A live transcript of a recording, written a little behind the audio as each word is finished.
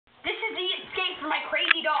for my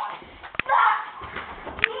crazy dog.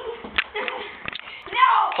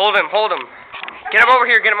 No! Hold him. Get him over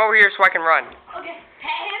here so I can run. Okay,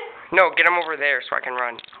 pet him? No, get him over there so I can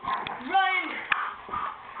run. Run!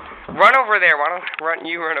 Run over there. Why don't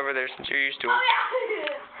you run over there since you're used to it? Oh,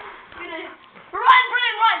 yeah. Run,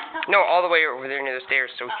 Brian, run! No, all the way over there near the stairs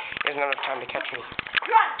so he doesn't have enough time to catch me.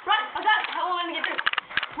 Run! I got it. How long am I going to get through?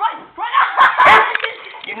 Run!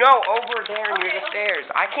 You know, over there near the stairs.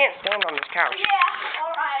 I can't stand on this couch. Yeah,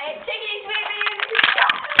 alright. Take it easy, baby.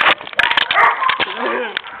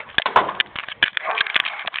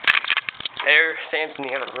 There, Sam's in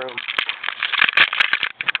the other room.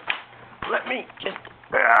 Let me just...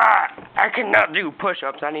 I cannot do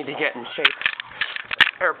push-ups. I need to get in shape.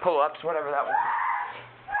 Or pull-ups, whatever that was.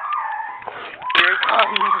 Here he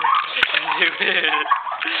comes.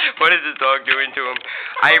 What is this dog doing to him?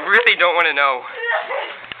 I really don't want to know.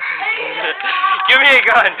 Give me a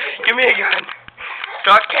gun.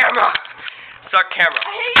 Suck camera.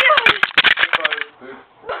 I hate you.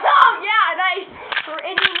 Oh, yeah, nice. We're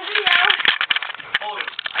ending the video. Hold it.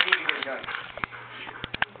 I need to get a gun.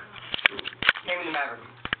 Hand me the Maverick.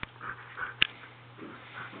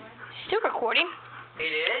 Still recording? It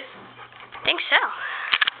is? I think so.